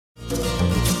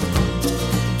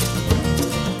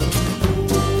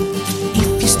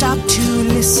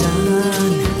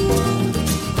listen,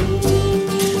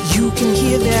 you can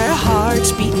hear their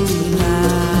hearts beating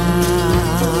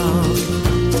loud.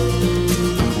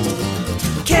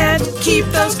 Can't keep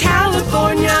those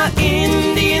California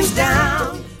Indians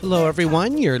down. Hello,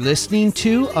 everyone. You're listening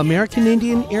to American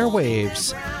Indian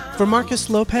Airwaves. For Marcus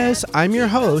Lopez, I'm your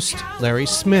host, Larry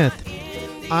Smith.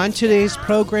 On today's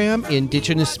program,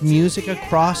 Indigenous music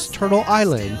across Turtle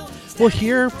Island. We'll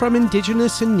hear from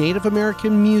Indigenous and Native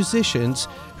American musicians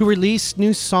who release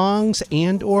new songs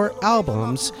and or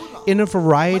albums in a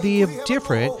variety of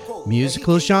different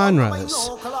musical genres.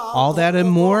 All that and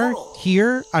more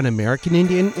here on American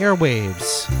Indian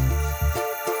Airwaves.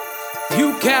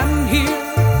 You can hear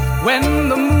when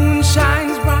the moon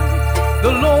shines bright,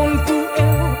 the lone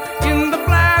pu'el in the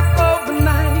black of the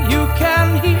night. You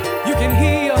can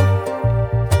hear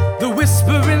the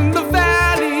whisper in the valley.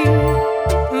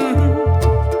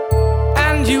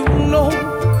 And you know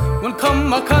when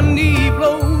Kamakani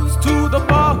blows to the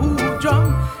Bahu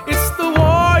drum, it's the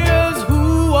warriors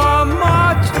who are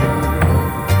marching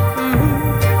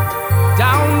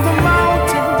down the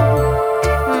mountain.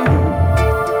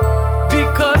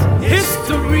 Because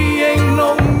history ain't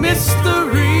no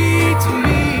mystery to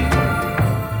me.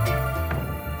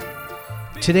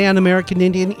 Today on American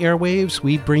Indian Airwaves,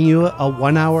 we bring you a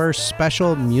 1-hour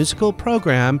special musical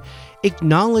program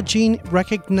acknowledging,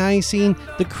 recognizing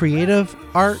the creative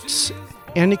arts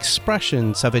and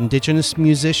expressions of Indigenous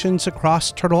musicians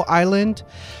across Turtle Island.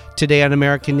 Today on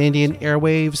American Indian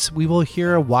Airwaves, we will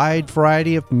hear a wide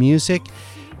variety of music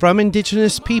from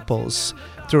Indigenous peoples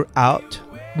throughout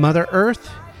Mother Earth.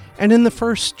 And in the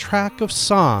first track of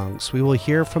songs, we will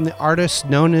hear from the artist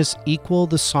known as Equal,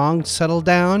 the song Settle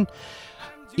Down.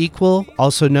 Equal,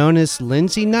 also known as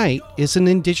Lindsay Knight, is an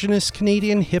Indigenous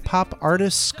Canadian hip-hop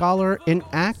artist, scholar, and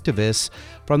activist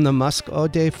from the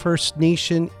Muscogee First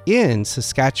Nation in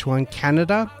Saskatchewan,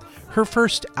 Canada. Her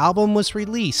first album was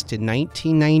released in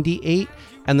 1998,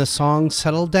 and the song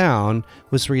Settle Down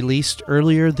was released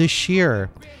earlier this year.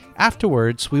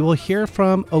 Afterwards, we will hear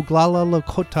from Oglala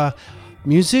Lakota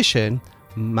musician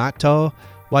Mato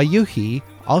Wayuhi,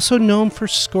 also known for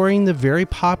scoring the very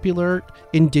popular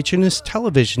Indigenous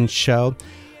television show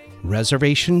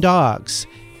Reservation Dogs.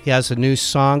 He has a new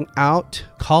song out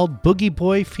called Boogie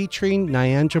Boy featuring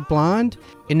Nyandra Blonde.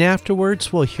 And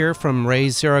afterwards, we'll hear from Ray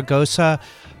Zaragoza,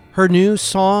 her new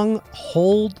song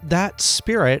Hold That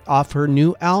Spirit off her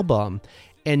new album.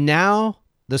 And now,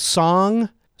 the song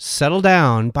Settle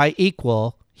Down by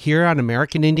Equal here on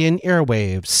American Indian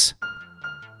Airwaves.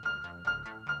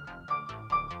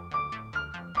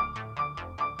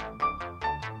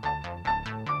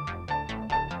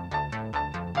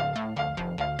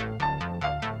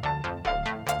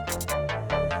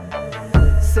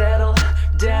 Settle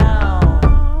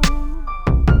down,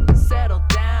 settle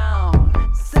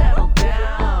down, settle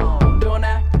down. Don't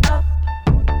act up,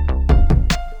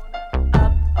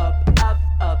 up, up, up,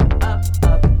 up, up,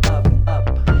 up, up,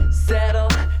 up. Settle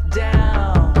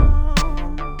down,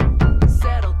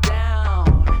 settle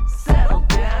down, settle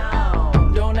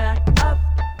down. Don't act up,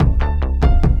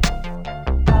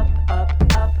 up, up,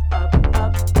 up, up,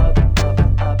 up, up,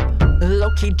 up, up.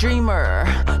 Low-key dreamer,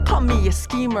 call me a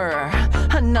schemer.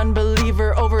 An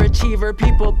unbeliever, overachiever,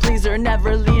 people pleaser,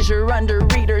 never leisure,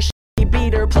 underreader, shitty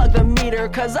beater, plug the meter,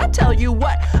 cause I tell you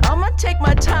what, I'ma take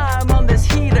my time on this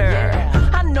heater.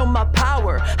 I know my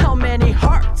power, how many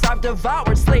hearts I've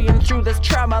devoured, slaying through this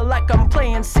trauma like I'm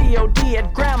playing COD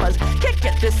at grandma's. Can't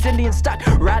get this Indian stuck,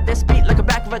 ride this beat like a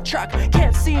back of a truck,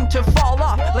 can't seem to fall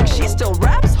off, like she still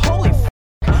raps, holy f***.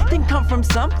 Didn't come from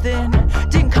something,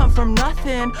 didn't come from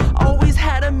nothing. Always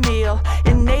had a meal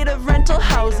in native rental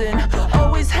housing.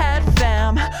 Always had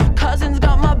fam, cousins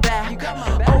got my back.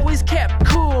 Always kept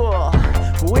cool,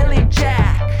 Willie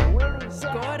Jack.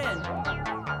 Gordon,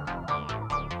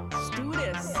 let's do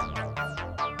this.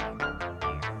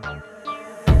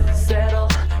 Settle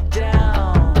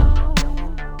down,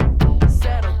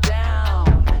 settle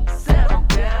down, settle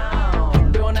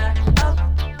down. Don't act up.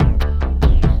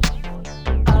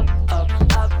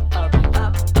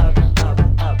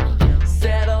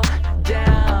 Settle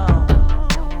down,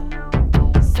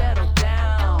 settle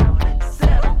down,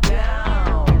 settle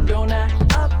down. Don't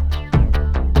act up,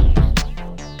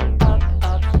 up,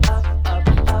 up, up,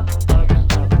 up, up,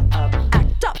 up, up.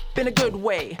 Act up in a good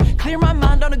way, clear my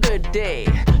mind on a good day.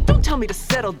 Don't tell me to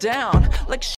settle down,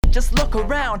 like shit, just look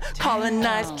around.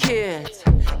 Colonized kids,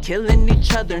 killing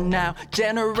each other now.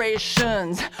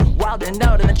 Generations, wilding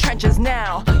out in the trenches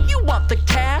now. You want the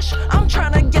cash? I'm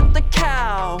trying to get the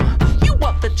cow. You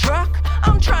want the truck?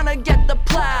 I'm trying to get the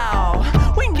plow.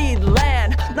 We need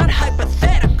land, not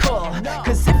hypothetical.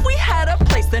 Cause if we had a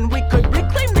place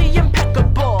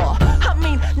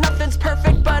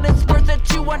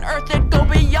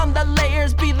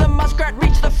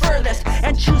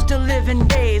choose to live in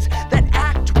days that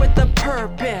act with a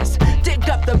purpose. Dig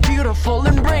up the beautiful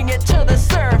and bring it to the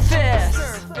surface.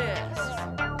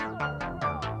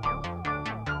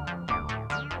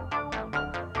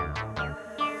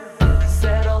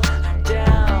 Settle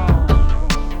down.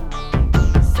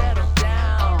 Settle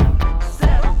down.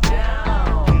 Settle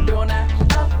down. Don't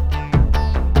act up.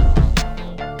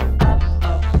 Up, up,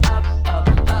 up, up,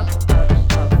 up,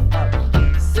 up, up,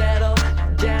 up. Settle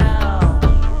down.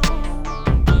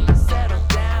 Settle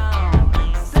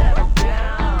down. Settle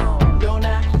down. Don't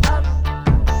act up.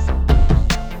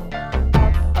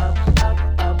 Up, up,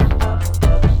 up, up, up, up,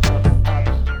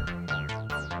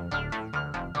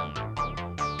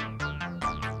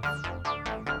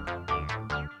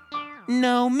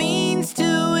 No means to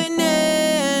an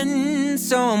end,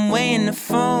 so I'm waiting to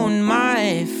phone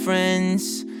my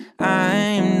friends.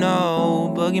 I'm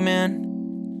no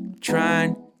boogeyman,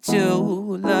 trying to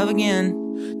love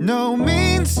again. No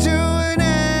means to an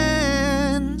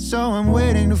end, so I'm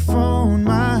waiting to phone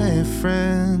my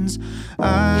friends.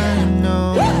 I'm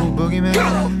no boogeyman,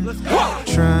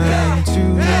 trying to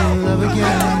love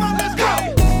again.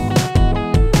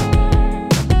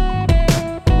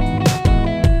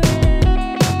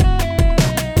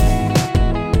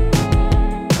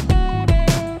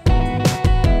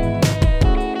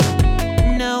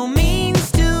 No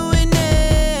means to an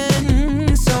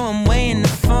end, so I'm waiting to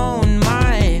phone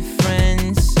my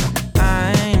friends.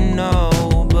 I'm no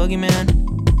boogeyman,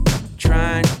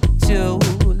 trying to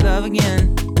love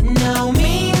again. No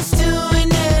means to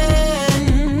an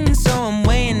end, so I'm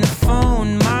waiting to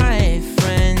phone my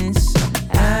friends.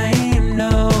 I'm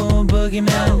no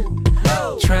boogeyman,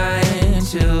 trying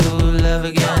to love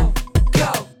again.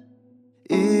 Go!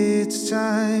 It's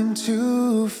time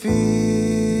to feel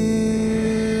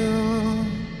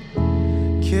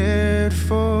cared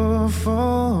for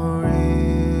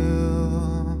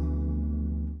real.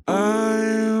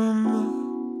 I'm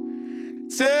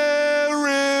terrified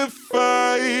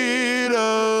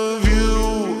of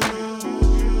you.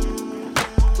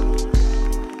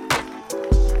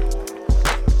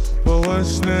 But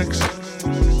what's next?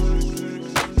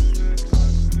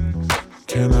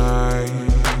 Can I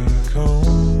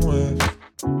come with?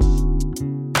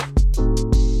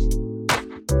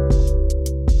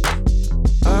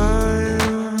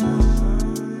 I'm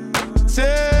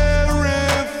terrified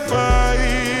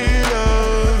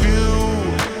of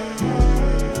you.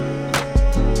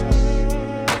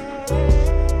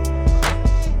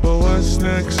 But what's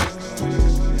next?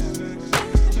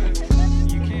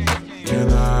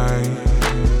 Can I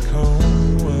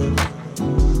come with?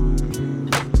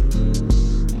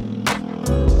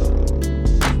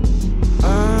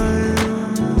 I'm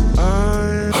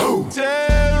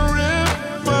terrified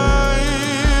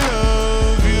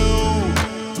of you.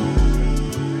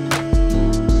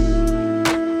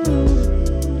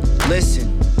 Listen,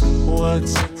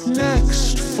 What's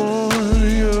next for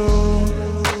you?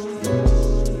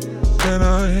 Can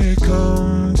I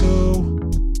come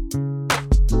to?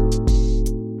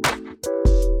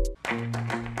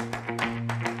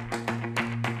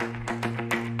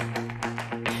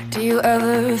 Do you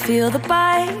ever feel the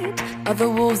bite of the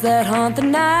wolves that haunt the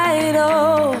night?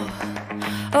 Oh,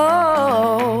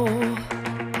 oh.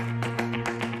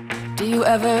 Do you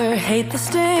ever hate the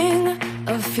sting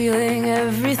of feeling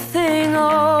everything?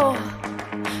 Oh,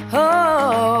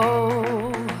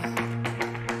 oh.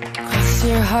 Cross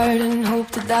your heart and hope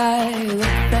to die.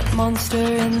 Look that monster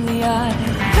in the eye.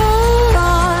 Hold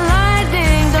on,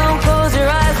 lightning. Don't close your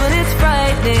eyes when it's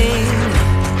frightening.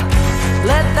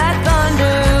 Let that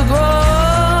thunder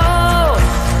grow.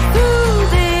 Through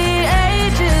the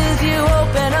ages, you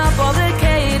open up all the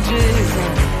cages.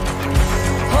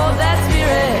 Hold that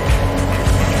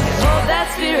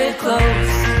spirit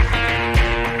close.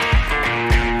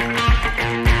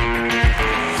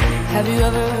 Have you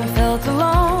ever felt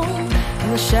alone in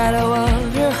the shadow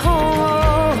of your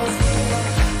home?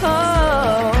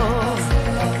 Oh.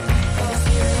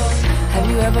 Have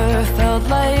you ever felt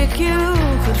like you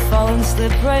could fall and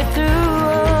slip right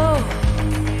through?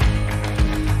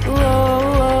 Oh,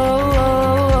 oh, oh,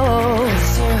 oh.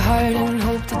 It's your heart and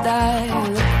hope to die.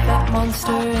 Look that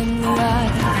monster in the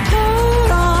eye.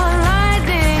 Hold on,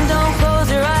 lightning. Don't close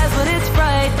your eyes when it's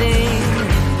frightening.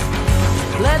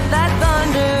 Let that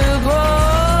thunder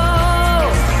grow.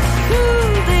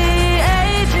 Through the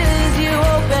ages, you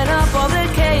open up all the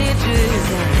cages.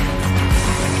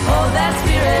 Hold that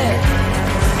spirit close.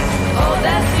 Hold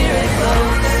that spirit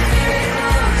close.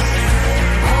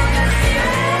 Hold that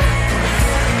spirit.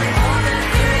 Hold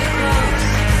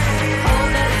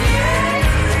that spirit.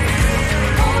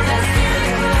 Hold that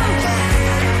spirit close.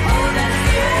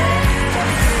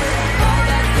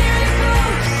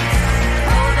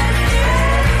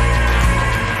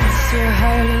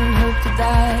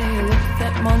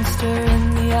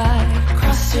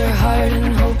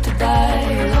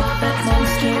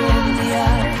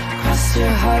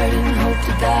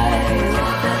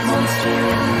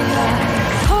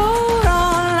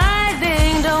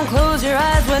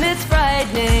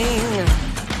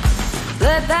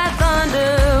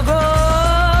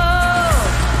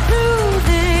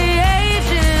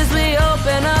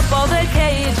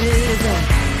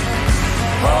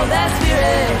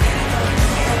 spirit.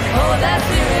 Hold that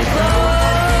spirit close.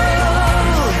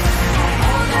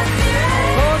 Hold that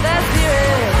spirit. Hold that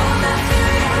spirit.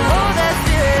 Hold that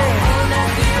spirit. Hold that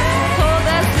spirit close. Hold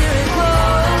that spirit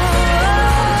close.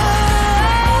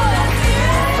 Hold that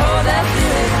spirit. Hold that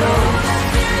spirit. Hold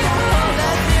that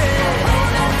spirit.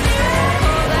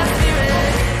 Hold that spirit.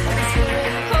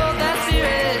 Hold that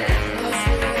spirit.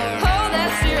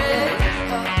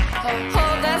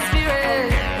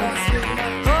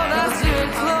 Hold that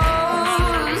spirit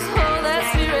close. Hold that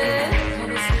spirit.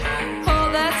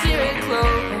 Hold that spirit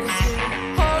close.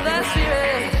 Hold that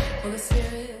spirit.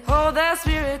 Hold that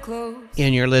spirit close.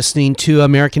 And you're listening to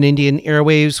American Indian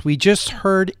Airwaves. We just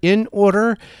heard in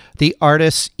order the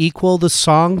artists Equal, the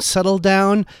song Settle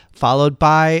Down, followed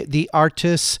by the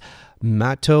artists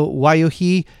Mato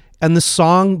Wayuhi and the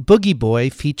song Boogie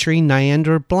Boy featuring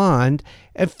Neander Blonde,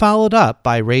 and followed up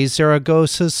by Ray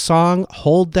Zaragoza's song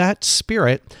Hold That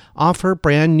Spirit off her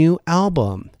brand new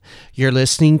album. You're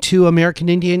listening to American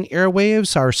Indian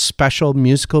Airwaves, our special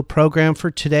musical program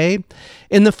for today.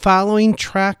 In the following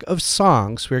track of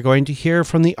songs, we're going to hear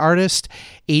from the artist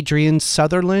Adrian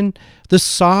Sutherland, the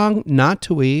song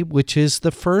Natui, which is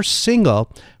the first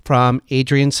single from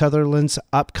Adrian Sutherland's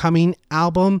upcoming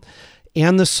album.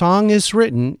 And the song is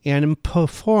written and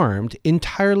performed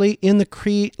entirely in the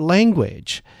Cree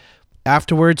language.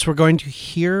 Afterwards, we're going to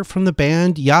hear from the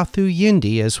band Yathu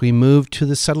Yindi as we move to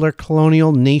the settler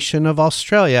colonial nation of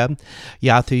Australia.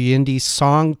 Yathu Yindi's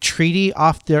song Treaty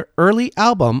off their early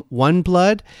album One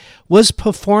Blood was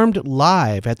performed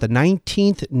live at the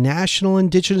 19th National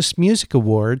Indigenous Music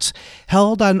Awards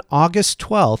held on August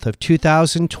 12th of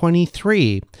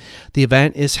 2023. The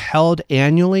event is held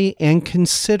annually and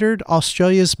considered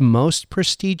Australia's most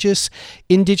prestigious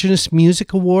Indigenous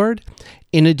Music Award.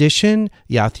 In addition,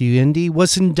 Yathu Yindi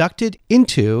was inducted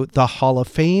into the Hall of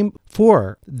Fame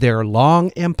for their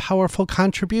long and powerful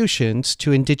contributions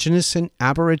to Indigenous and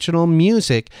Aboriginal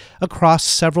music across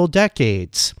several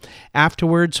decades.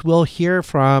 Afterwards, we'll hear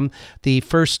from the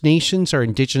First Nations or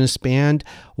Indigenous band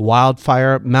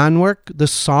Wildfire Manwork, the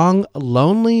song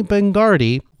Lonely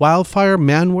Bengardi. Wildfire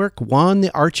Manwork won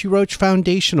the Archie Roach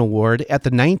Foundation Award at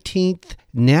the 19th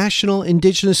National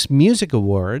Indigenous Music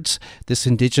Awards. This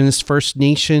Indigenous First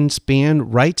Nations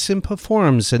band writes and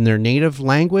performs in their native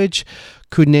language,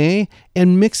 Kune,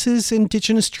 and mixes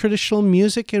Indigenous traditional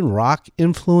music and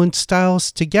rock-influenced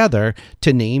styles together,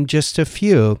 to name just a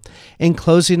few. And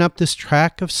closing up this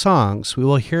track of songs, we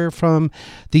will hear from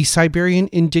the Siberian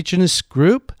Indigenous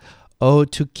group, O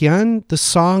Tukian, the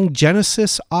song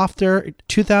Genesis off their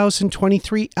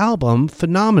 2023 album,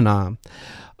 Phenomena.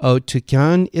 O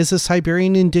Tukian is a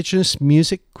Siberian indigenous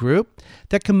music group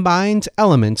that combines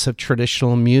elements of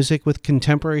traditional music with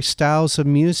contemporary styles of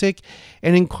music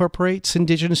and incorporates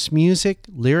indigenous music,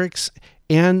 lyrics,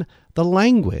 and the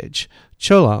language,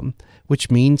 Cholam,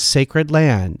 which means sacred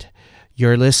land.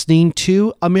 You're listening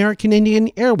to American Indian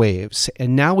Airwaves,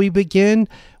 and now we begin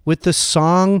with the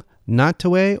song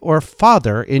Natue, or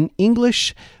Father in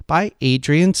English, by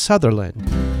Adrian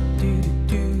Sutherland.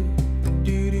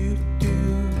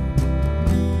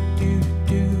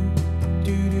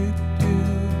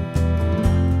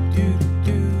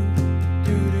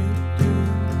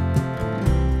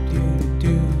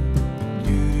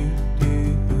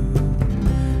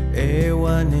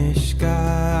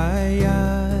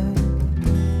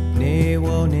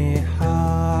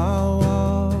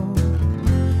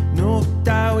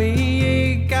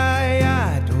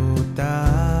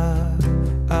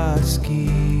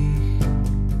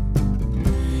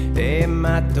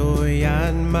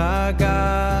 Matoyan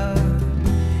maga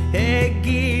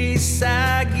Egi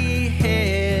sagi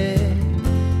he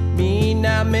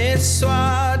Mina me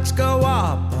swats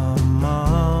kawapa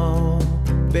mau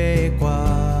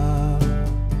Bekwa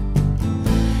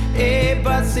E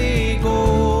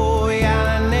basigo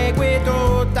yan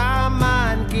equito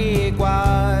taman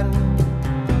kikwan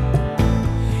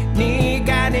Ni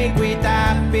gani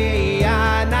quita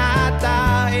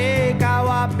pianata e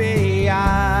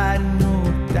kawapian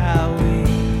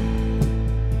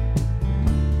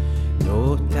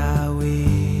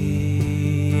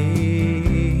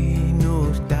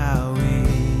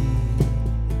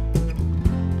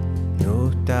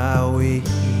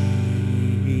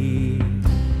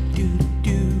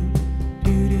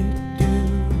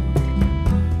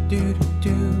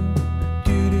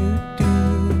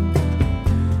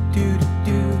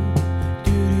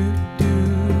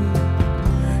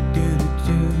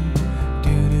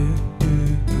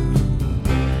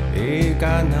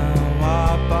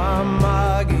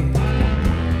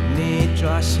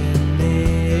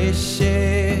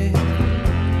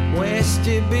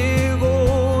West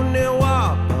Bigo ne wa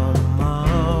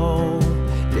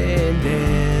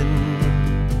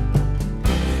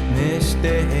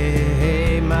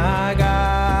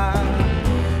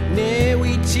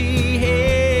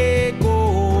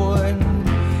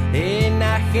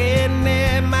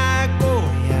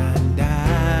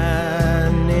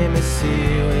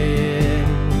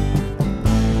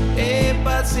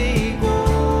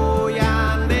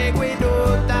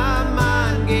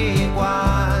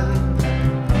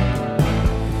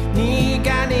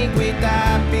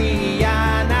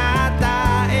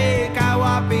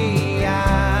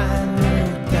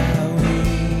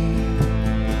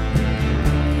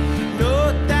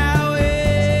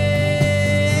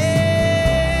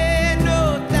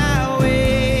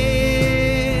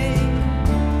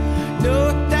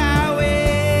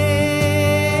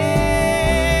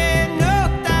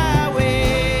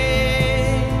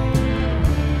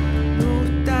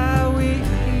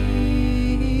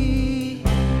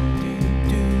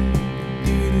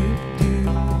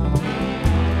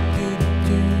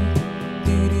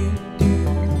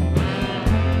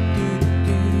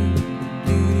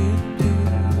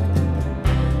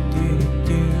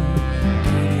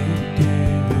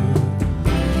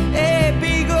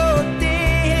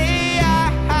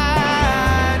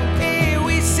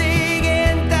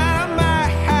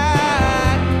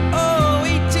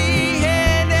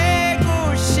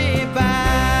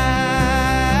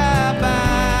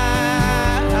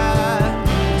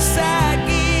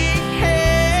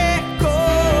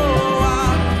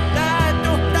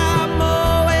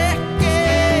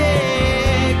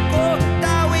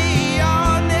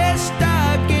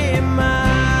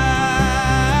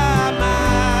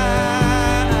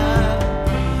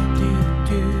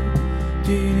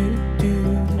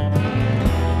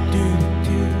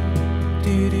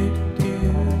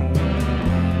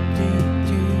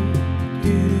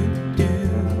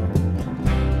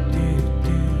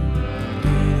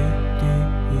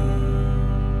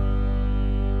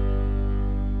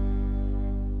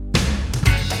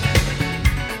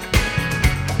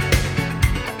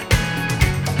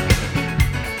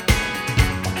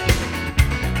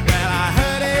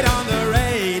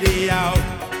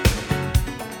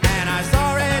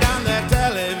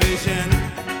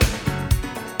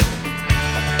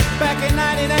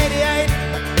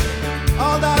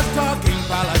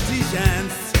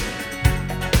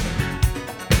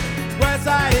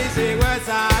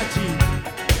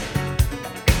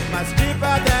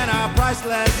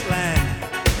priceless land.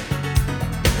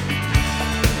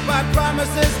 But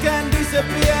promises can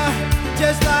disappear,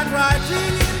 just like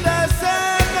writing in the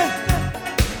sand.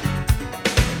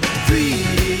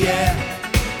 Treaty, yeah,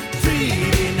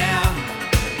 treaty now.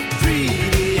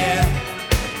 Treaty, yeah,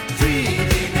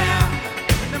 treaty now.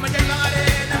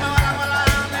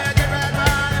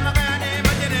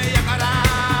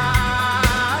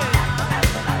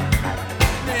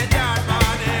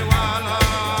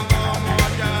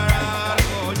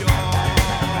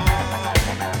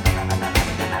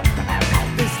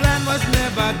 This land was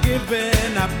never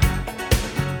given up.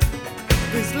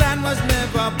 This land was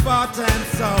never bought and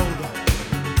sold.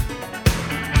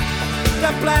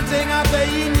 The planting of the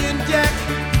Union Jack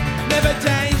never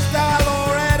changed our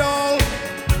law at all.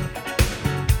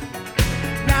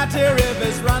 Now two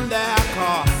rivers run their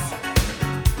course,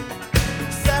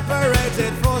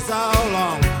 separated for so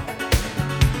long.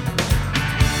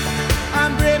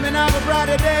 I'm dreaming of a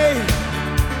brighter day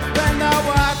when the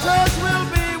waters will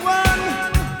be one.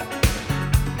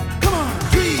 Come on,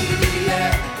 treaty,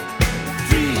 yeah,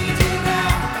 treaty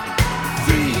now,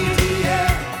 treaty, yeah,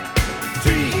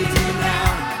 treaty now,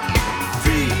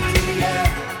 treaty, yeah,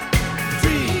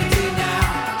 treaty now,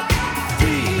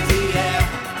 treaty, yeah,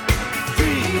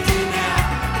 treaty now.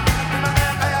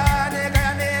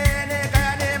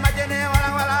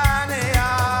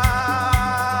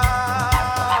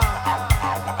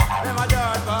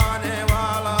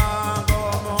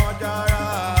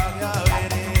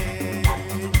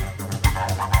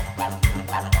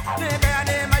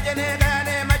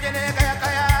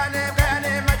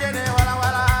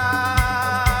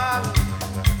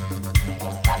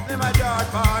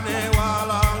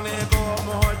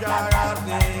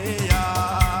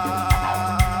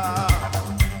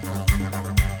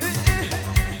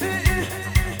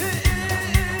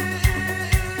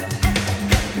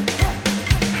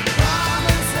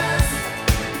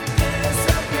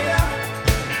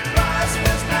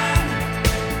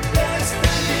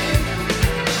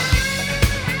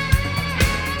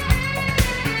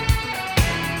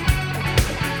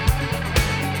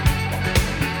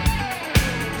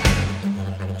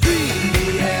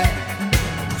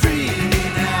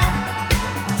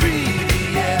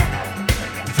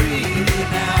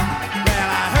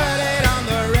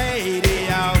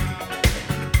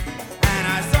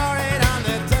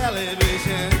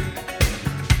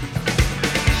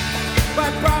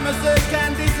 Promises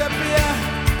can disappear,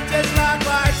 just like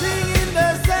writing in the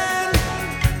sand.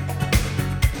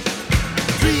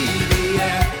 Treaty,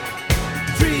 yeah,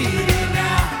 treaty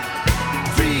now.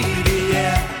 Treaty,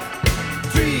 yeah,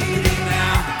 treaty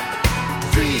now.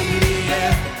 Treaty,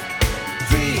 yeah,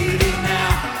 treaty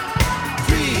now.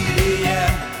 Treaty, yeah,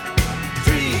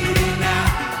 treaty now.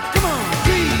 Come on,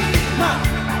 treaty, ma,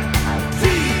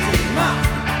 treaty, ma,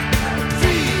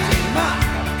 treaty, ma,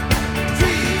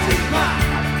 treaty, ma.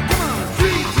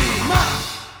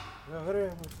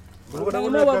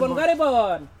 Una pon kare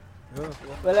pon.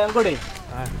 Wala ang gudi.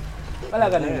 Wala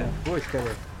ka na. Push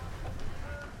kare.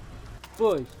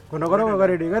 Push. Kono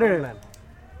kare di kare.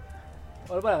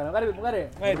 Wala pa kare kare.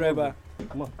 Ngai driver.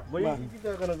 Mo. Boy kita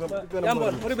kana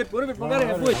Jambon, uribit pon kare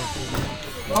push.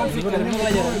 Mau sih kare mo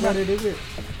aja. kare di.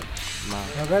 Ma.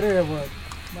 Kare ya buat.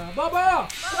 Baba.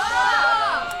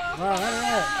 Ma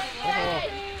kare.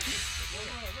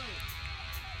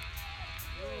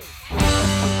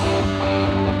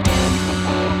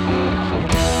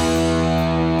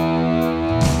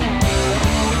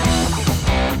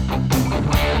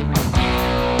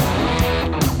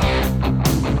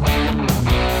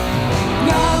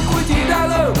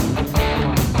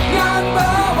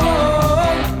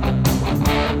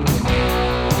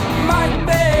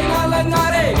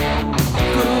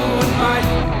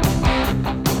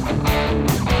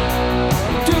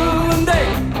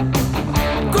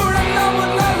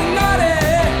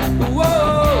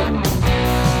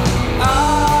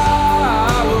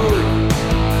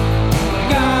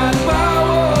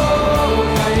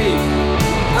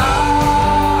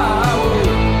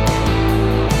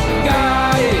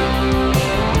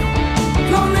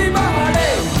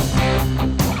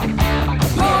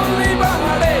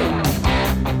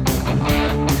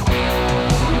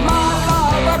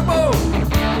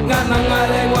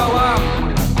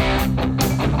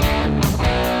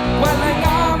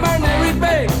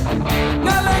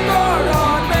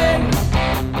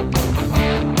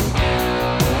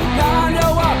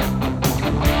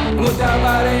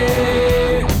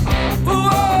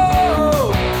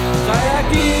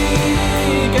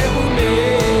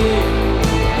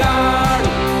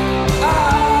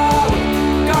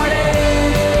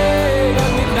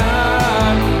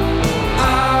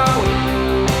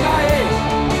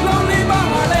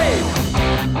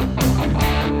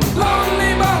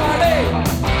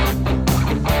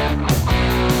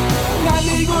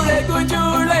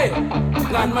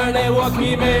 ngàn mà này walk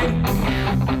me man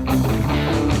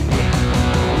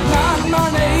ngàn mà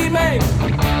này man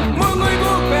mỗi người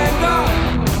buộc bền ga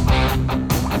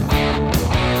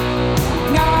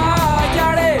ngà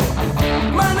cha đi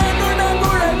mà này tôi đang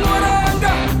ngồi đây ngồi đang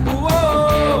ga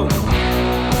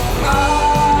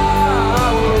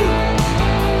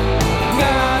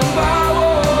ngàn bao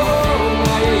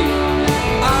ngày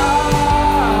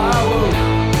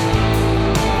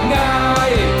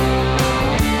ngày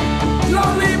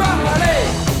lonely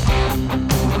Bangladesh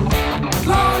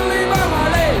lonely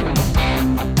Bangladesh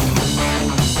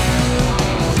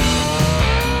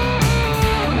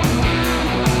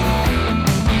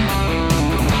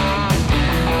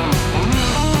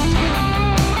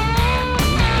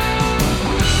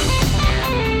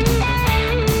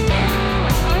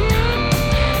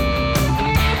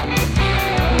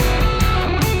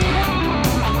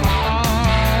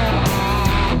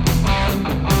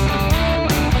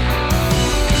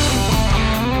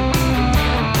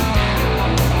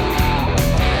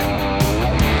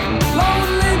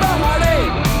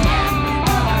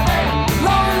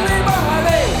lonely Bangladesh lonely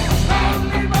Bangladesh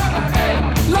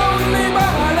lonely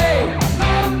Bangladesh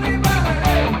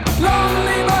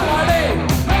lonely Bangladesh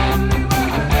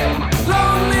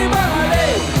lonely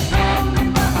Bangladesh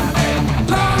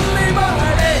lonely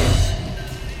Bangladesh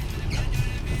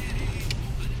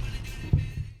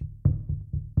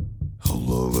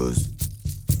Hello,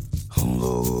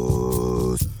 hello,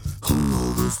 hello,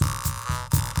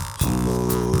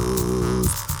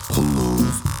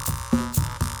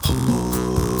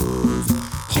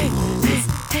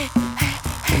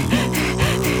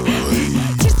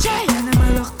 Çırçayanım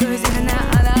ılık gözüne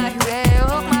ana yüreği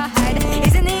okma haydi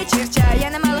İzini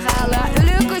çırçayanım ılgala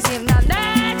ölü gözümden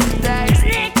dert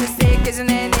İzini kısık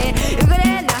gözüne ne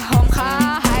Ügüre ne homka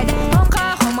haydi Homka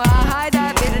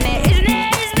hayda birine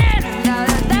İzini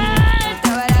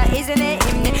Tavara izini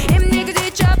imni güzü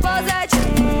çap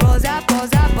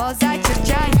boza boza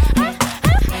çırçay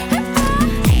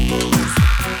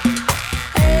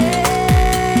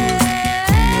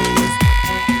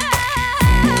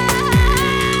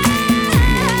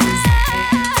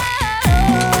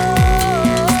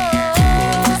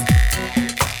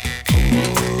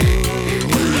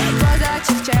Boza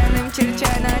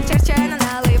çırçanan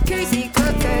alıp küsü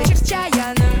kökü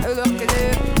Çırçayanım ılık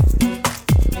gülüp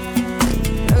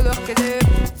Ilık gülüp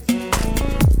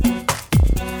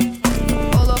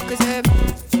Oluk kızıp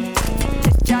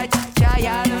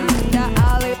Çırçayanım da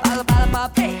alıp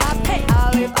hop hey hop hey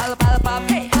alıp hop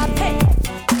hey hop hey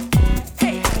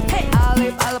Hey hey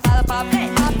alıp hop hey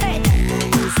hop hey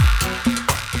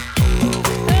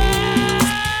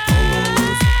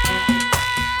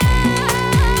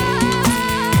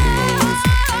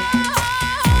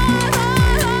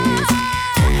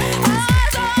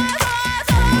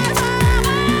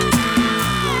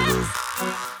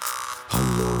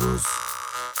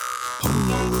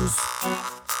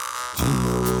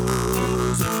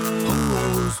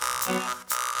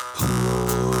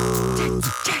hello.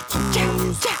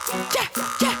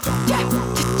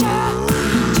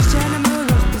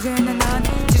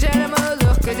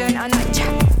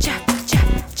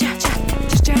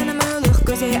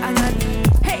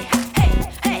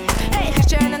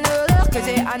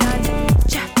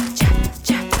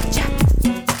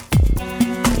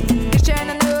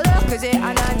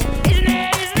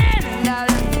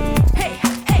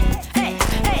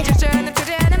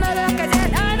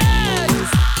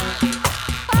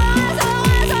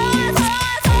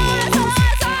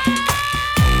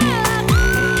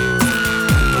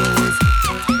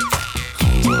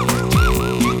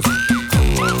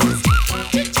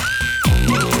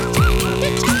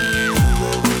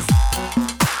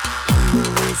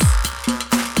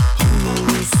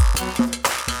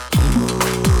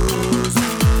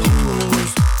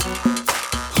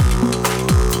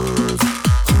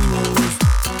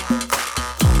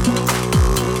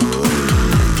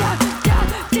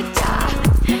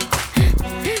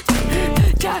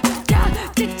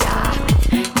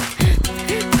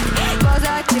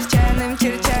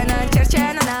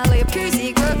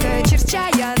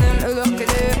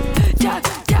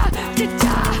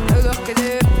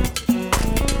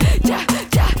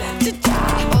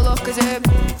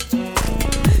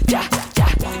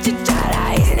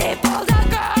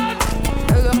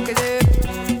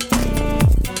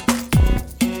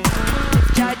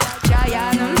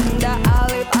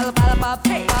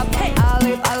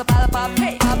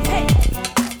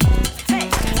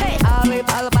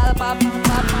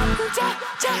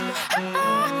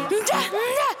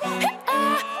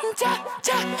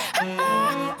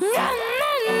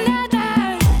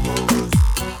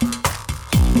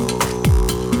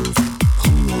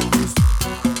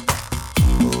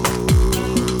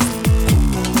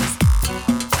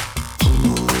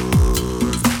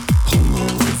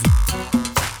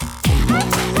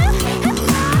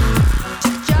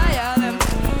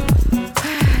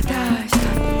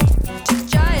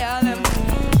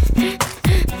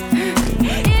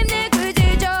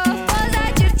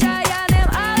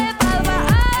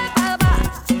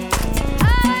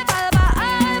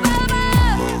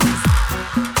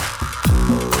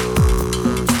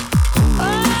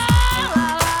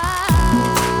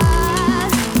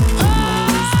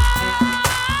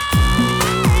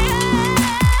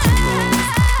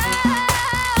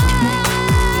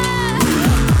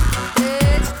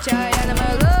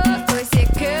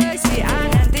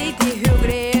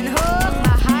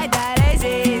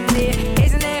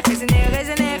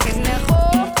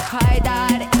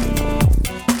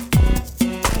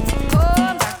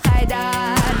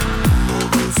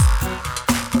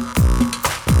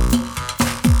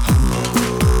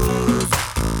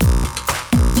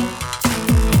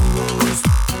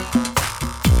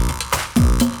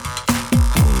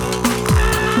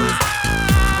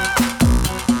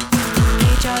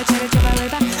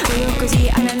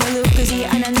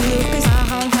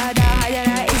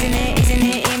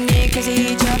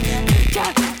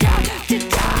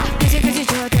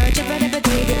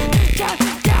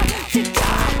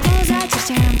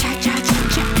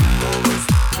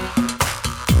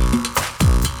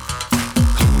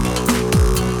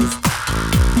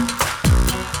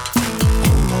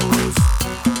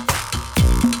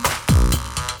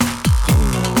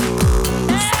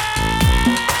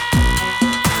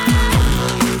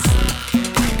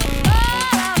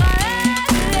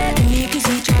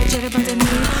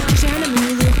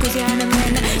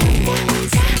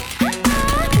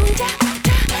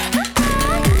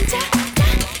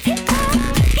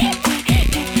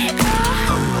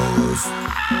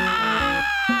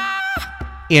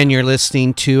 And you're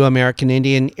listening to American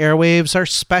Indian Airwaves, our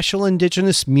special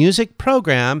Indigenous music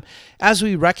program, as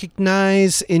we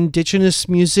recognize Indigenous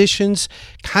musicians'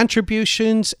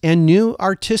 contributions and new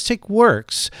artistic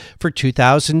works for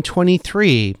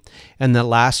 2023. And the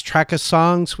last track of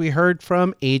songs we heard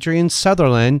from Adrian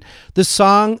Sutherland, the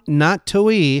song Not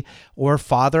Tui, or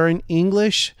Father in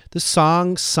English, the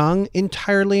song sung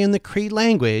entirely in the Cree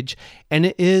language, and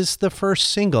it is the first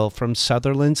single from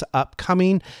Sutherland's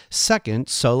upcoming second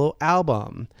solo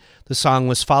album. The song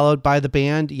was followed by the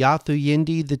band Yathu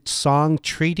Yindi, the song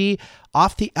Treaty,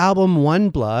 off the album One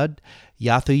Blood.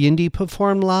 Yathu Yindi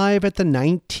performed live at the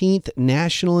 19th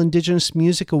National Indigenous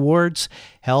Music Awards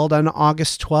held on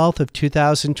August 12th of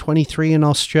 2023 in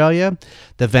Australia.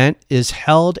 The event is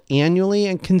held annually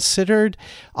and considered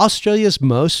Australia's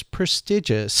most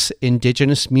prestigious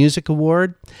Indigenous Music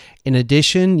Award. In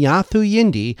addition, Yathu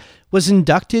Yindi was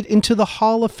inducted into the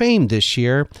Hall of Fame this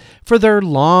year for their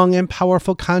long and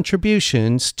powerful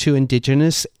contributions to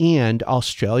Indigenous and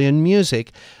Australian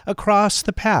music across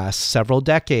the past several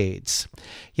decades.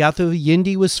 Yathu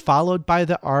Yindi was followed by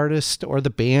the artist or the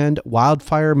band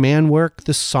Wildfire Manwork,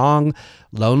 the song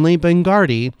Lonely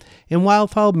Bengardi, and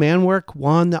Wildfire Manwork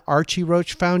won the Archie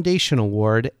Roach Foundation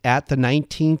Award at the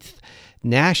 19th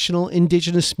National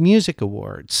Indigenous Music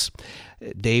Awards.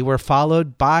 They were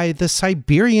followed by the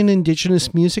Siberian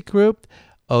Indigenous music group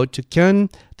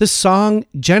Otukun, the song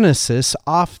Genesis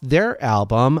off their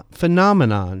album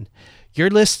Phenomenon. You're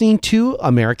listening to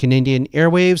American Indian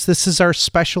Airwaves. This is our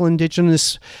special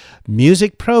Indigenous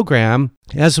music program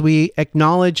as we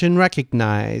acknowledge and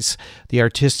recognize the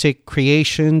artistic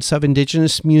creations of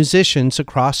Indigenous musicians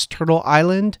across Turtle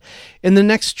Island. In the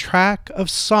next track of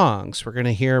songs, we're going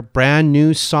to hear brand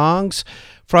new songs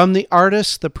from the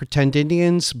artists, the Pretend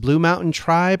Indians, Blue Mountain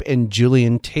Tribe, and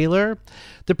Julian Taylor.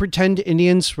 The Pretend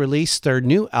Indians released their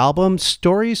new album,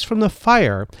 Stories from the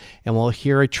Fire, and we'll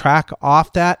hear a track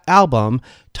off that album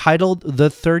titled The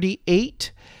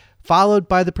 38. Followed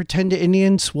by the Pretend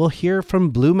Indians, we'll hear from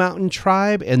Blue Mountain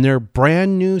Tribe and their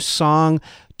brand new song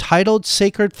titled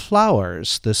Sacred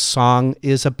Flowers. This song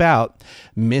is about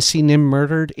missing and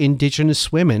murdered Indigenous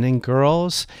women and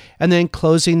girls. And then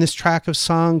closing this track of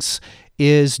songs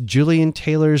is Julian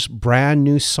Taylor's brand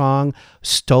new song,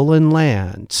 Stolen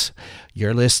Lands.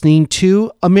 You're listening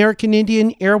to American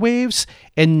Indian Airwaves,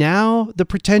 and now the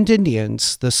Pretend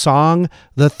Indians, the song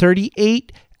The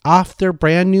 38, off their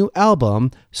brand new album,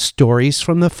 Stories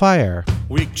from the Fire.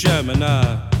 Week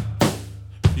Gemini,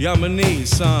 Yamani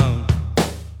Sam,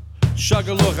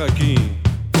 Shagaloraki,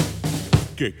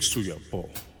 Keksuyapo.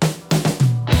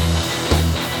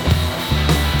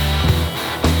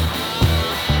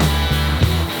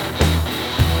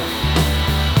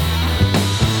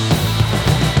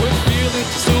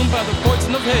 Consumed by the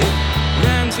poison of hate,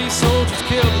 Ramsey soldiers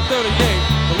killed in 38.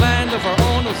 The land of our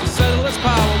own was a settler's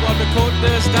power, while the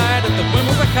Dakotans died at the whim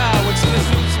of a coward. Sin is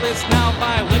useless now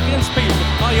by Lincoln's people.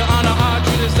 All your honor are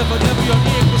treated as if it never your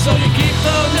equal. So you keep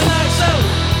the midnight cell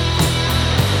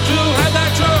to have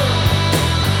that truth.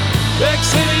 Big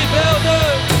city builder,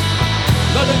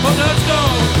 let the Dakotas go.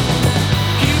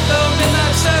 Keep the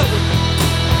midnight cell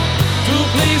to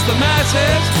please the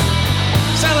masses.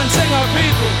 Silencing our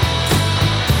people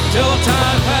till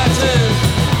time passes.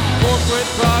 Corporate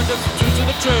projects true to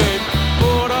the trade.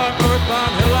 Poured our earth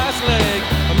on her last leg.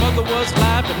 Her mother was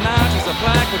alive, but now she's a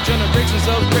black, with generations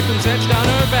of victims etched down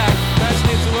her back.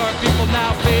 Tragedy to our people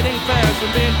now fading fast,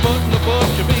 from being put in the book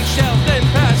to be shelved and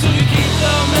passed. So you keep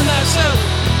them in that cell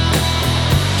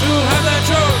to have that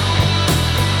truth.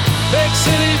 Big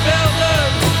city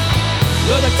builders,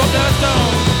 let the Dakotas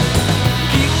down.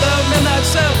 Keep them in that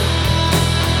cell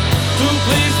to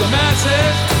please the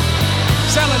masses,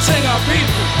 silencing our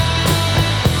people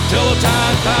till the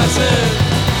time passes.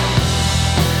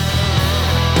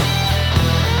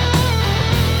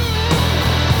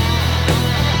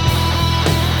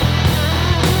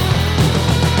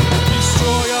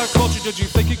 Destroy our culture, did you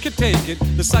think you could take it?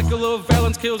 The cycle of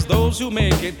violence kills those who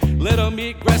make it. Let them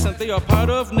eat grass and they are part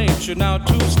of nature. Now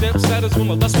 2 steps out is from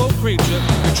a lustful creature.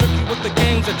 We trick you with the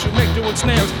games that you make to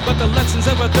ensnares, but the lessons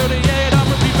of a 38 are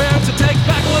prepared to take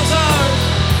back what's ours.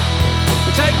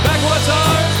 We take back what's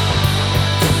ours.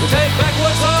 We take back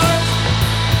what's ours.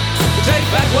 We take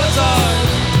back what's ours.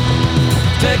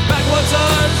 Take back what's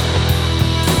ours.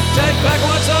 Take back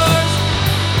what's ours.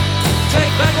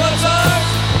 Take back what's ours.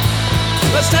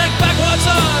 Let's take back what's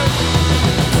ours.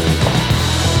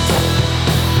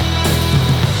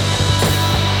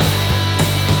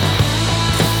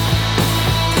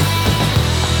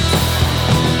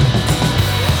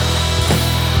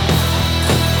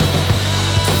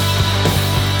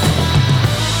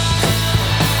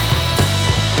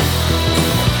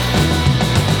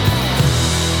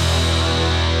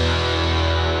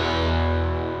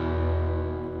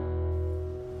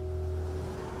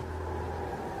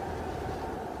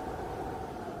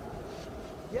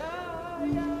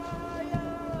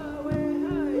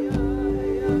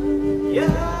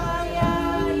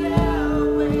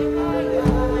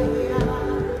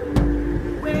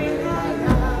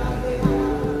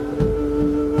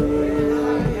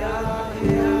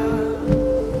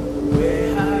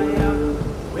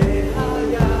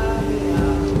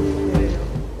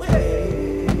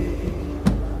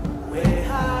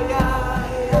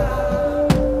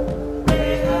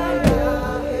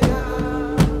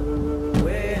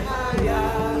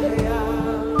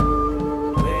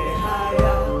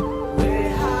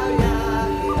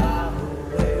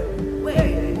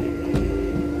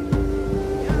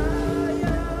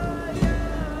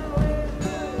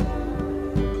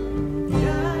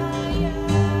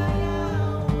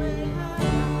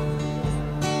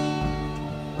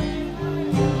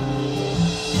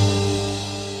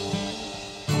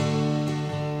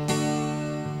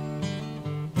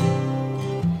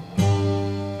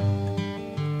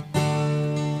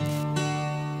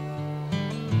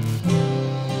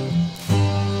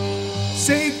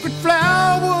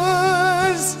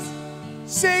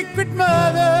 Sacred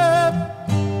Mother,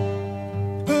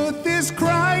 earth is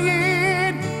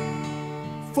crying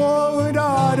for her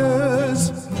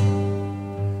daughters.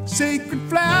 Sacred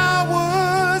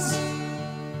flowers,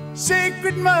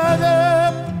 Sacred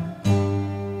Mother,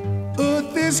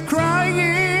 earth is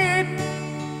crying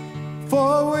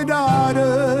for her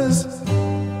daughters.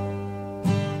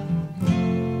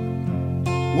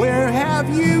 Where have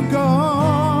you gone?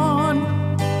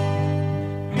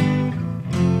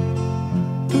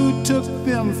 Who took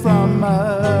them from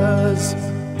us?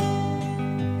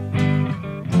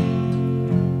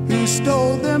 Who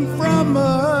stole them from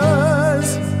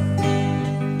us?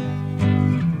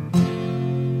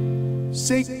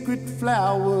 Sacred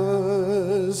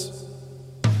flowers.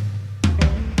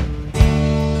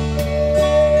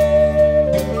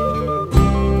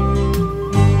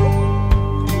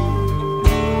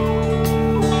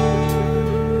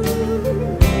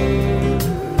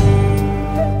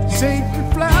 Sacred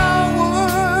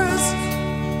flowers,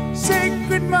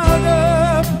 Sacred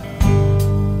Mother,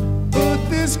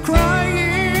 earth is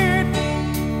crying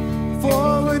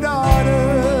for her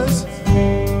daughters.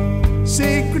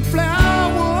 Sacred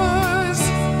flowers,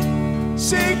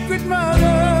 Sacred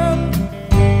Mother,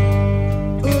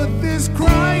 earth is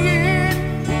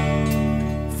crying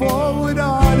for her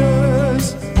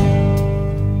daughters.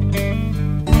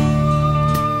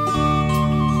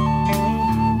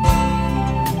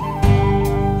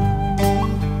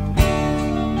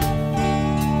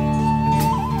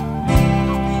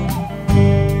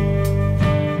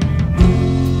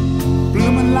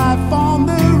 Blooming life on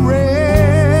the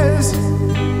res,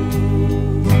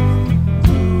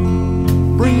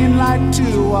 bringing light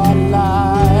to our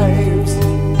lives.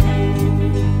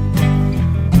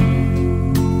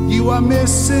 You are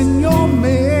missing your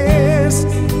mist,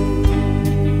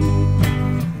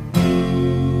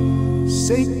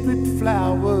 sacred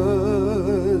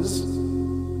flowers.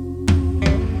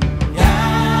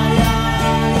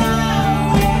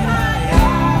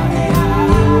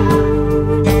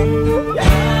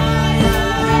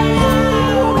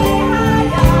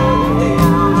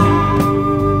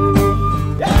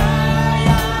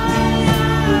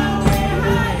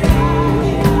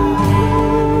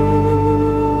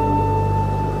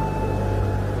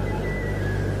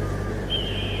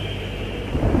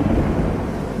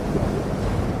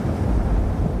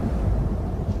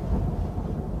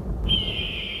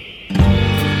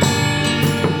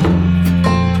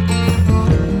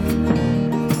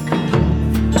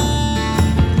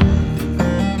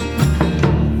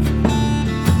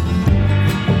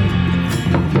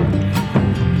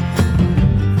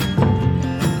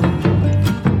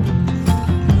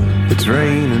 It's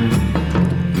raining,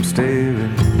 I'm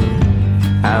staring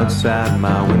outside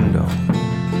my window.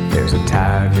 There's a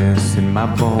tiredness in my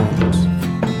bones.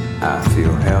 I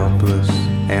feel helpless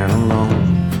and alone.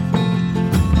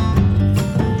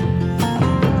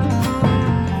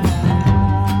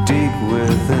 Deep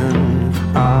within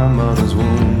our mother's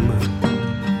womb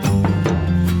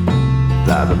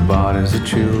lie the bodies of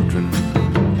children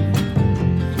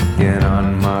in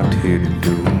unmarked hidden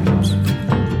tombs.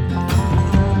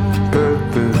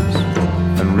 Purpose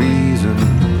and reason,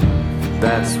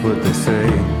 that's what they say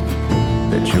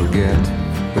that you'll get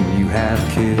when you have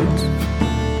kids.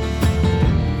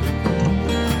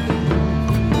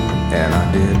 And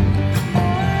I did.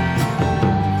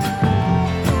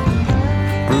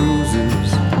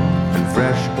 Bruises and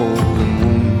fresh open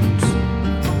wounds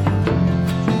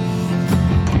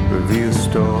reveal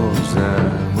stories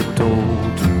that were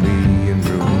told to me in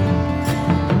room.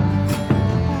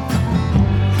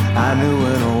 I knew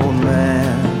an old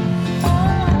man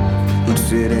who'd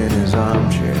sit in his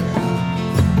armchair.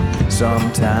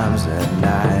 Sometimes at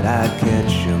night I'd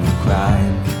catch him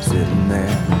crying, sitting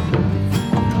there.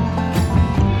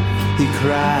 He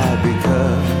cried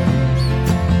because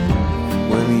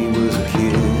when he was a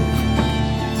kid,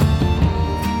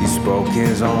 he spoke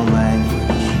his own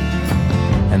language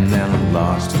and then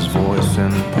lost his voice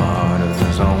and part of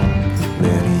his own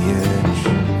lineage.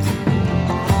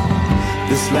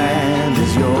 This land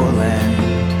is your land.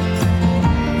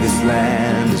 This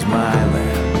land is my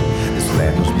land. This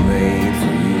land was made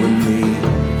for you and me.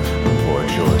 A poor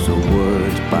choice of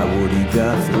words by Woody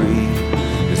Guthrie.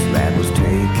 This land was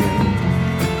taken,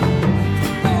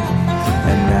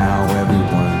 and now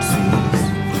everyone sees.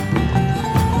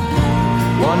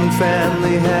 One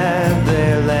family had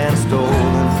their land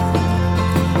stolen.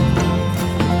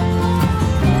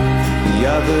 The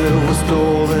other was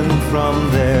stolen from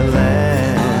their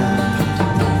land.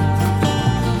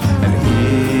 And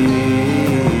here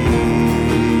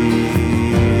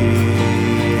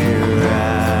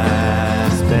I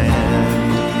stand.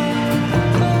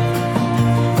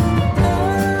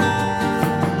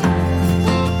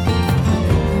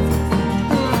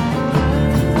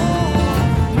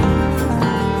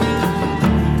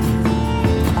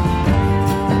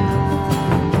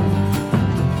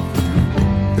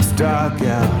 dark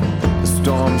out, the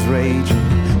storm's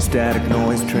raging, static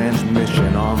noise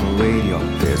transmission on the radio.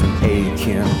 There's an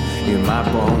aching in my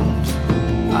bones.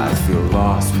 I feel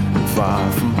lost and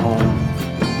far from home.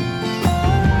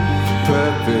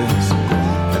 Purpose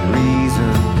and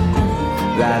reason,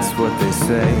 that's what they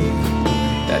say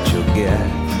that you'll get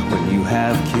when you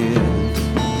have kids.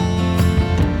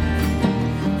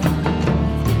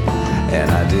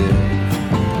 And I did.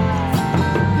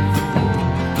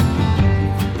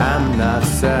 I'm not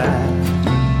sad,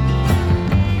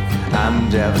 I'm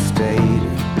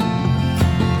devastated.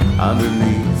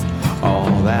 Underneath all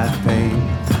that pain,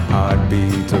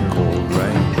 heartbeats of cold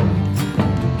rain.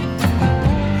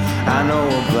 I know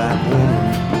a black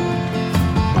woman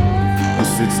who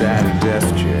sits at a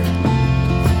desk chair.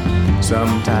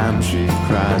 Sometimes she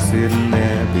cries sitting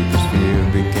there because fear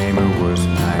became her worst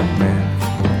nightmare.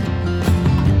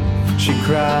 She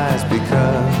cries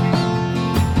because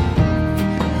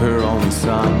her only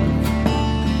son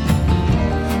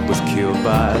was killed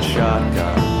by a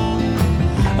shotgun.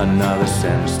 Another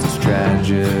senseless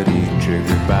tragedy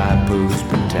triggered by police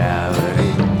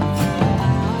brutality.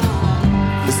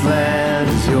 This land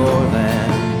is your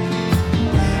land.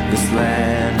 This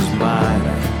land is my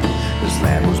land. This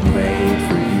land was made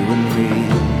for you and me.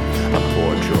 A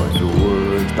poor choice of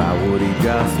words by Woody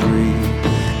Guthrie.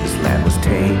 This land was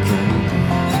taken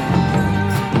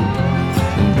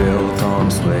and built on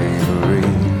slavery.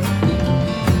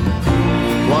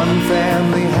 One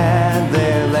family had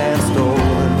their land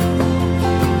stolen.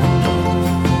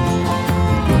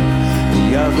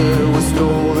 The other was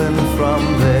stolen from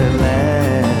their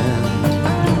land.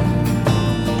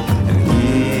 And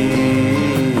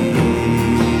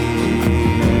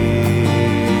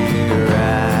here I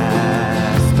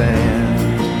stand.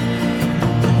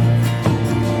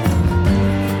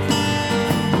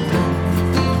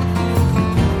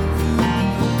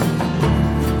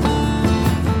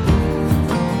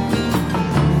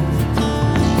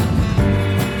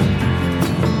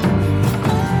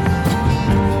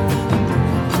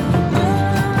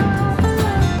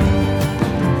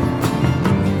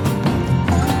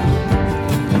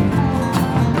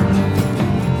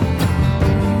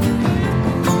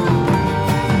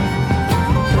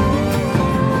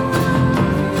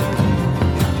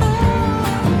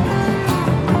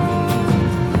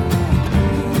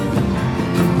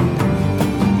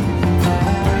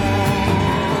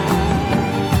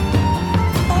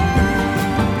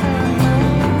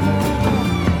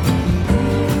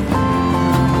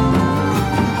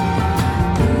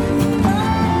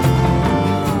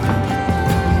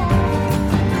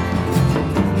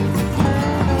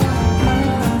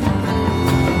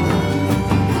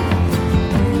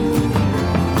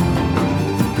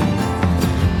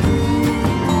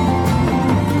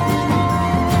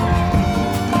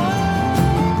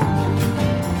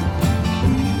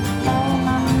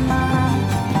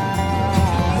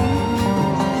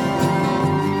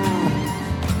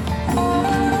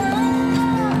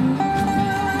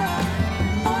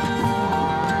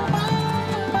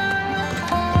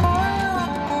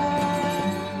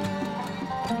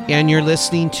 And you're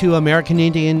listening to American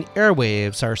Indian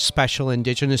Airwaves, our special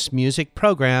Indigenous music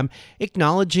program,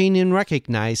 acknowledging and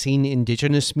recognizing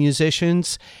Indigenous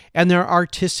musicians and their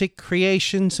artistic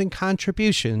creations and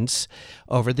contributions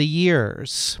over the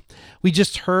years. We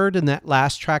just heard in that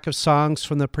last track of songs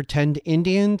from the Pretend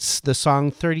Indians, the song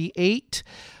 38,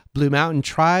 Blue Mountain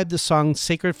Tribe, the song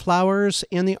Sacred Flowers,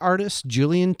 and the artist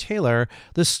Julian Taylor,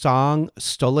 the song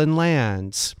Stolen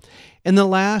Lands. In the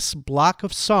last block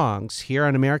of songs here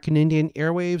on American Indian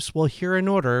Airwaves, we'll hear in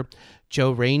order Joe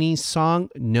Rainey's song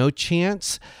No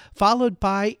Chance, followed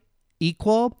by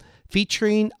Equal,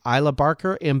 featuring Isla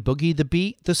Barker and Boogie the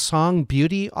Beat, the song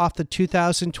Beauty off the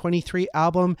 2023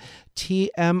 album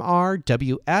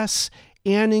TMRWS,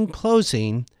 and in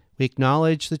closing, we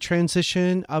acknowledge the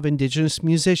transition of Indigenous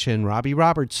musician Robbie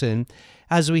Robertson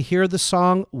as we hear the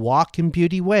song Walk in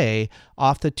Beauty Way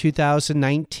off the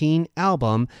 2019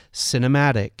 album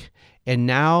Cinematic. And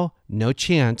now, No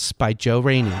Chance by Joe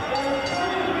Rainey. Here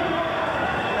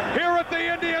at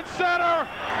the Indian Center,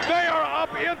 they are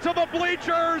up into the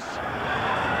bleachers.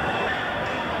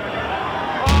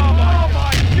 Oh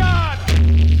my God!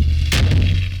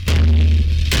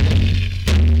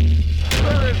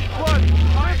 There is blood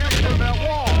hanging from that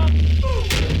wall.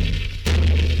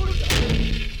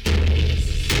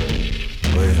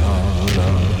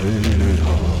 Hey,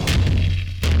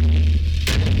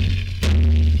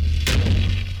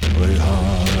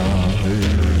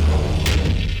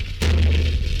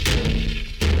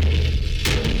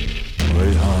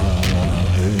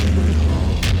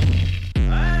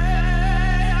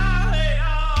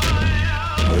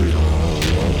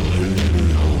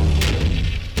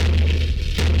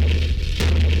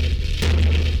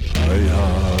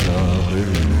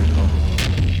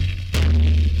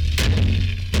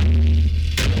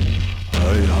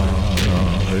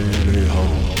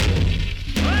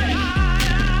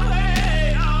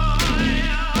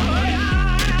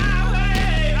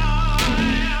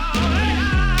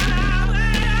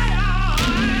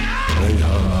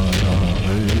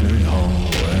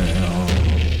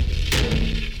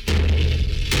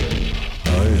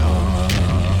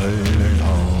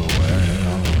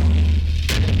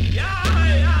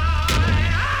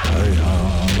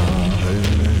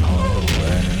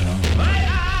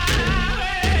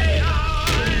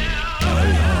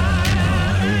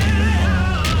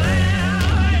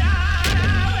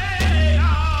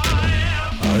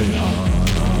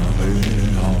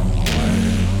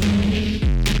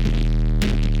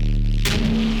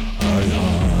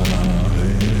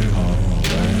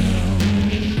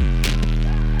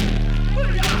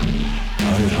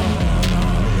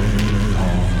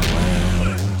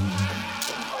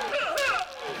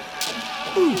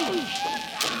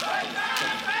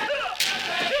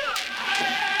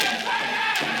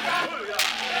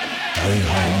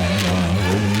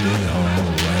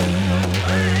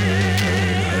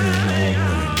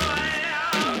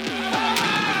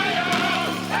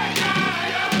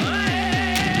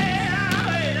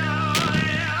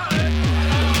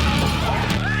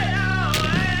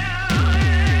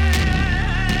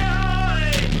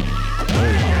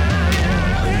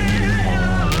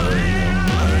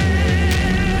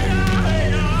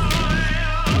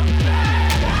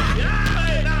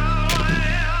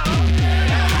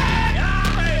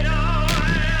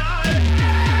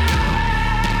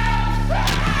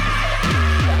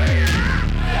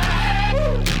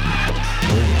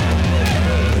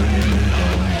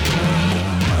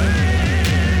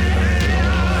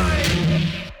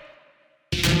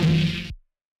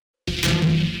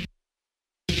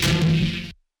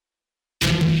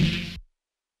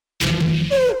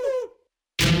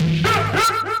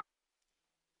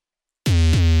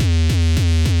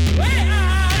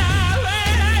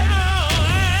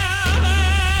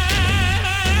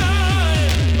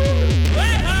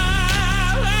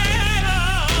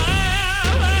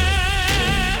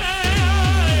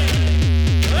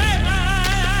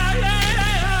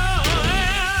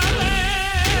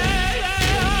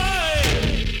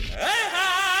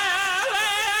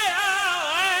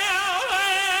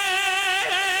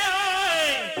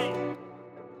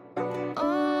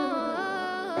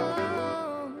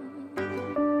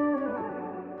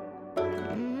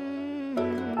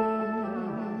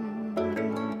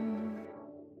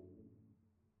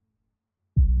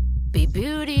 Be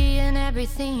beauty in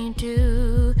everything you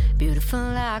do. Beautiful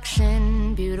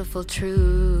action, beautiful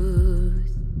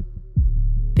truth.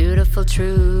 Beautiful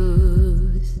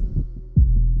truth.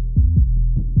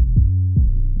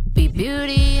 Be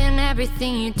beauty in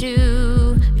everything you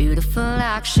do. Beautiful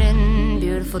action,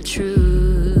 beautiful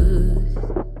truth.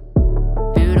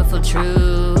 Beautiful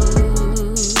truth.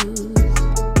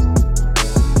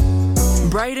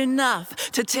 Bright enough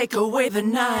to take away the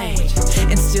night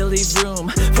and still leave room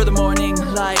for the morning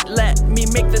light. Let me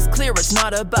make this clear, it's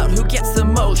not about who gets the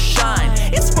most shine.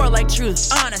 It's more like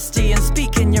truth, honesty, and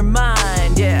speaking your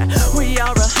mind. Yeah, we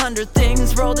are 100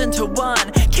 things rolled into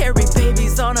one. Carry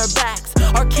babies on our backs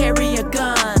or carry a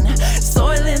gun.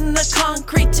 Soil in the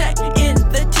concrete, tech in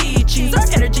the teachings. Our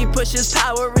energy pushes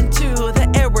power into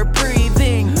the air we're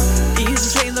breathing.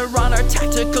 Easy trailer on our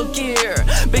tactical gear.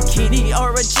 Bikini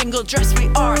or a jingle dress, we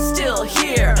are still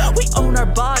here. We own our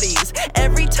bodies,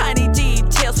 every tiny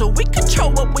detail, so we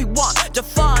control what we want,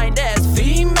 defined as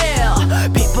female.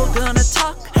 People gonna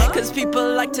talk, cause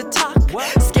people like to talk.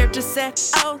 Scared to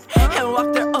set out and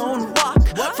walk their own walk.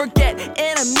 Forget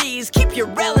enemies, keep your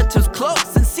relatives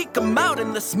close and seek them out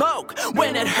in the smoke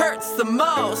when it hurts the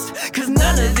most. Cause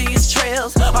none of these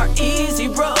trails are easy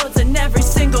roads, and every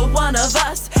single one of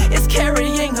us is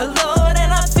carrying a load.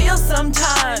 And I feel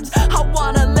sometimes I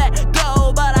wanna let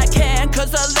go, but I can't,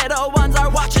 cause the little ones are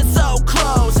watching so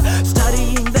close.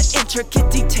 Studying the intricate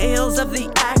details of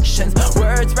the actions,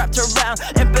 words wrapped around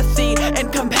empathy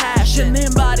and compassion.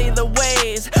 Embody the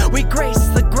ways we grace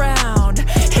the ground.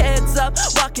 Heads up,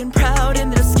 walking proud in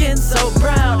their skin so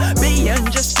brown. Being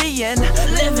just being,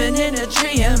 living in a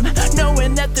dream,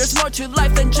 knowing that there's more to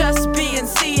life than just being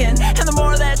seen. And the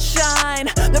more that shine,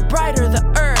 the brighter the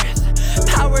earth.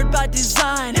 Powered by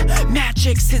design,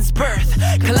 magic since birth.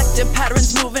 Collective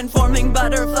patterns moving, forming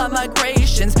butterfly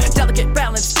migrations. Delicate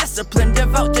balance, discipline,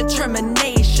 devote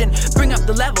determination. Bring up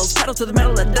the levels, pedal to the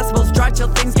metal and decibels. Drive till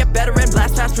things get better and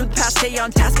blast fast through the past. Stay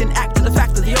on task and act to the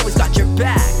fact that they always got your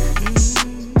back.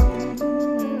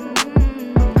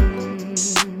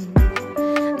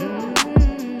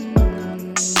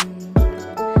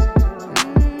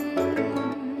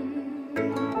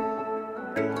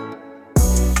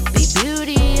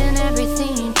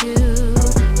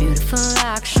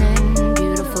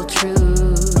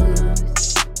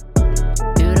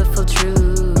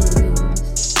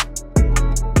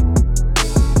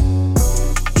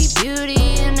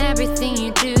 Everything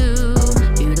you do,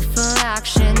 beautiful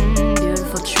action.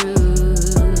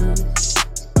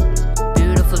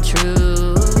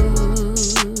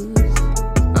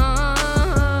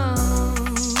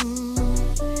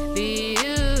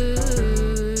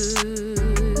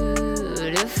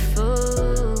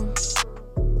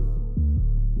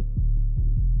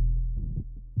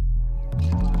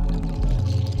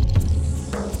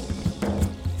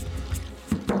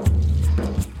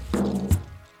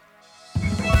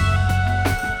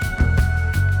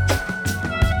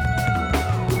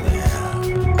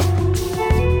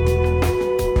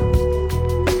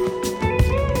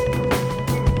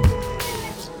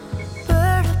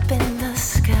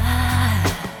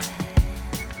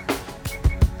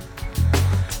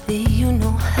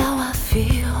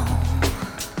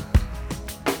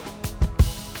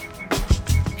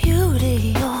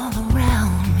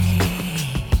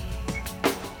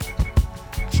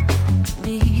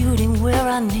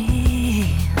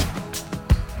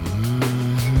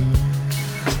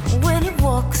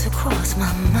 walks across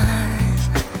my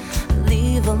mind,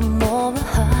 leave them all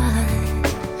behind.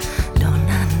 Don't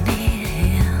I need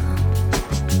him?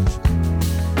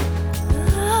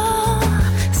 Oh,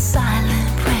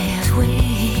 silent prayers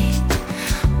wait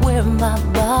where my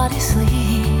body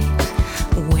sleeps,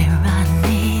 where I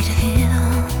need him.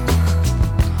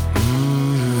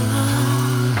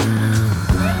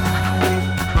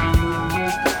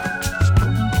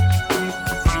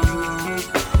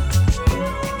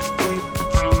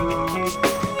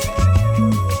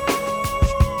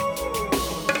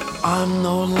 I'm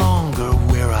no longer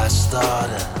where I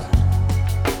started.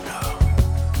 No.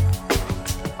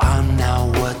 I'm now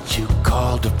what you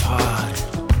call departed.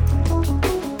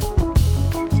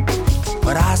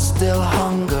 But I still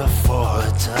hunger for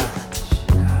her touch.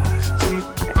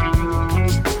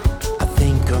 I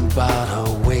think about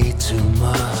her way too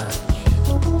much.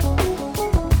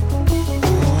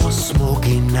 Oh,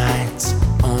 smoky nights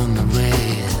on the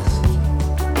rails.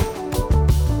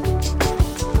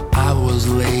 I was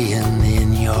laying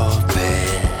in your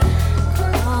bed.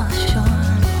 Oh,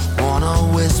 sure. Wanna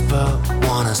whisper,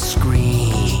 wanna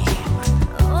scream.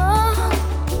 Oh,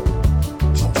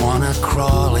 Wanna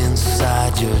crawl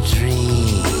inside your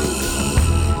dream.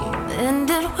 and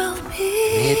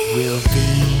it will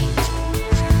be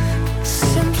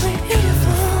simply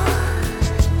beautiful.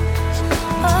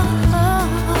 Oh, oh,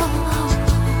 oh,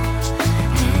 oh.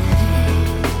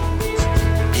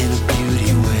 in a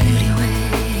beauty way,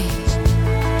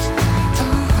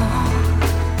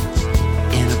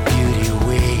 in a beauty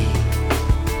way.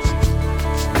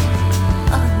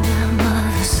 Under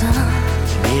mother sun,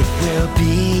 It will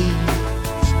be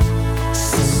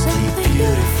simply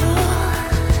beautiful.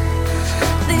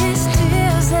 these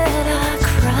tears that I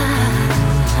cry,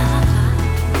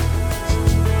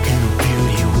 In a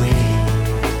beauty way,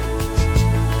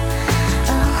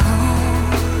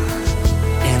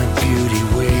 in a beauty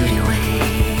way.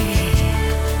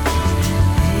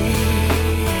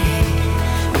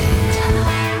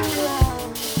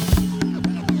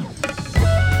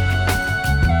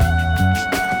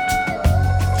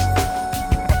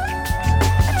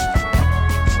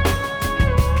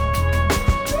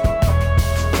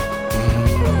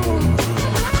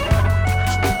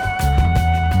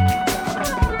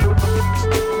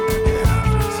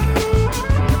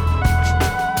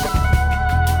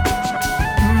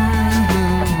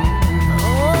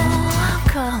 I'm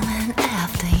coming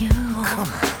after you.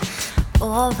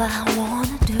 All I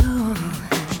wanna do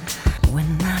when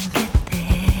I get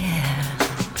there,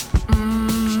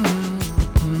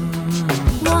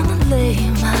 wanna lay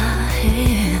my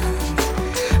hands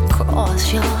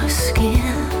across your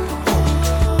skin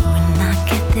when I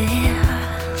get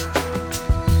there,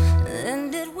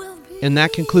 and it will be. And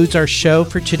that concludes our show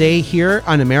for today here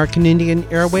on American Indian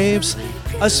Airwaves.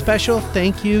 A special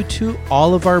thank you to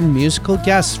all of our musical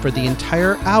guests for the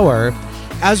entire hour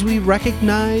as we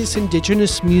recognize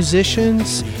Indigenous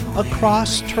musicians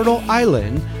across Turtle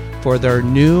Island for their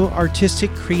new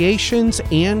artistic creations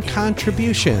and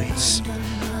contributions.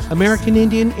 American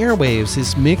Indian Airwaves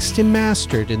is mixed and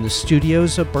mastered in the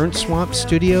studios of Burnt Swamp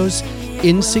Studios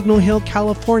in Signal Hill,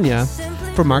 California.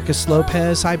 For Marcus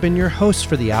Lopez, I've been your host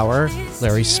for the hour,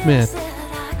 Larry Smith.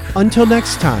 Until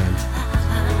next time,